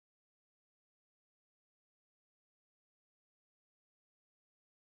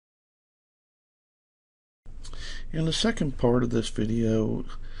In the second part of this video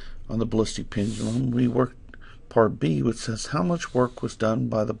on the ballistic pendulum, we worked part B, which says how much work was done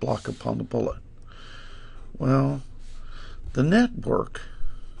by the block upon the bullet. Well, the net work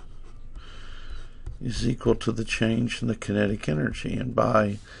is equal to the change in the kinetic energy, and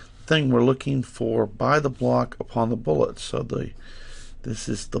by thing we're looking for by the block upon the bullet. So this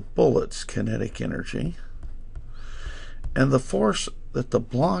is the bullet's kinetic energy, and the force that the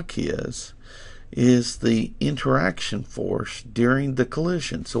block is the interaction force during the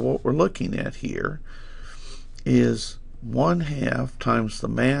collision. So what we're looking at here is 1/2 times the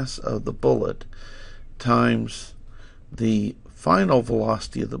mass of the bullet times the final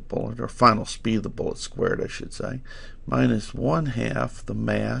velocity of the bullet, or final speed of the bullet squared, I should say, minus 1/2 the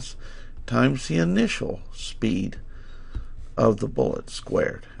mass times the initial speed of the bullet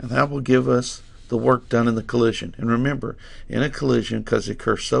squared. And that will give us the work done in the collision. And remember, in a collision, because it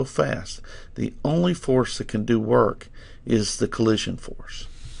occurs so fast, the only force that can do work is the collision force.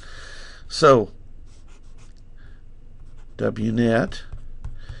 So W net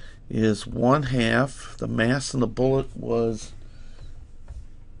is 1/2. The mass in the bullet was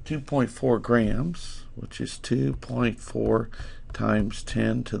 2.4 grams, which is 2.4 times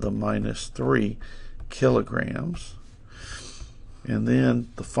 10 to the minus 3 kilograms. And then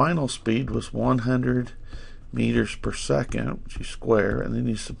the final speed was 100 meters per second, which you square, and then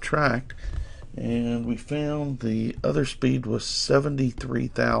you subtract, and we found the other speed was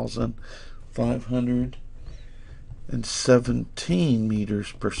 73,517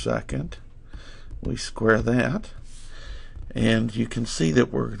 meters per second. We square that, and you can see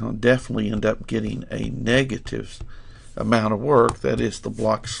that we're going to definitely end up getting a negative amount of work. That is, the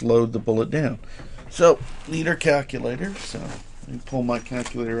block slowed the bullet down. So, need our calculator. So let me pull my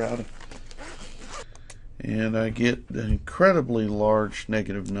calculator out, and I get an incredibly large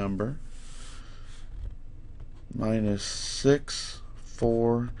negative number, minus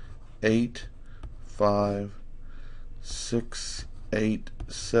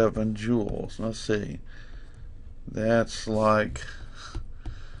 6,485,687 joules. Let's see, that's like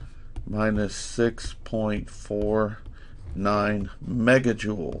minus 6.49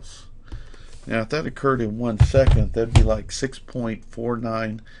 megajoules. Now, if that occurred in 1 second, that'd be like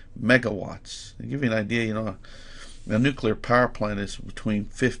 6.49 megawatts. To give you an idea, a nuclear power plant is between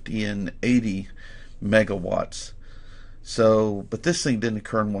 50 and 80 megawatts. So, but this thing didn't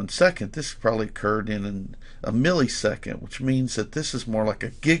occur in 1 second. This probably occurred in a millisecond, which means that this is more like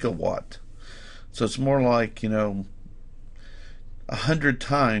a gigawatt. So it's more like, 100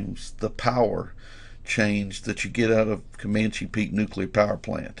 times the power change that you get out of Comanche Peak Nuclear Power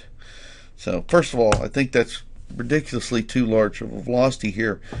Plant. So first of all, I think that's ridiculously too large of a velocity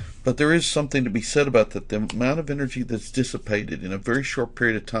here, but there is something to be said about that. The amount of energy that's dissipated in a very short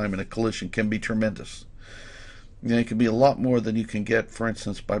period of time in a collision can be tremendous. It can be a lot more than you can get, for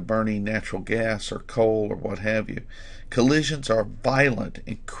instance, by burning natural gas or coal or what have you. Collisions are violent,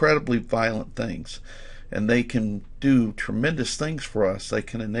 incredibly violent things, and they can do tremendous things for us. They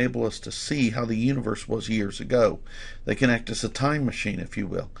can enable us to see how the universe was years ago. They can act as a time machine, if you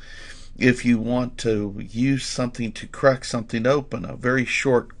will. If you want to use something to crack something open, a very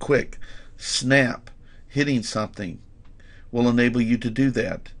short, quick snap hitting something will enable you to do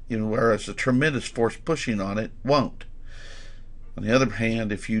that, whereas a tremendous force pushing on it won't. On the other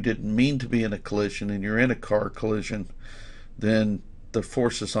hand, if you didn't mean to be in a collision and you're in a car collision, then the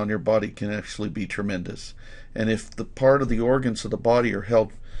forces on your body can actually be tremendous. And if the part of the organs of the body are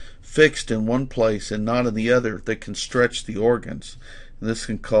held fixed in one place and not in the other, they can stretch the organs. And this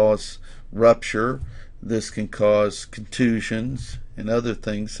can cause rupture, this can cause contusions, and other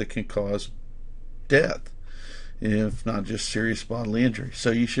things that can cause death, if not just serious bodily injury.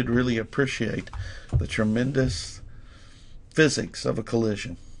 So you should really appreciate the tremendous physics of a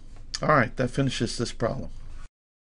collision. All right, that finishes this problem.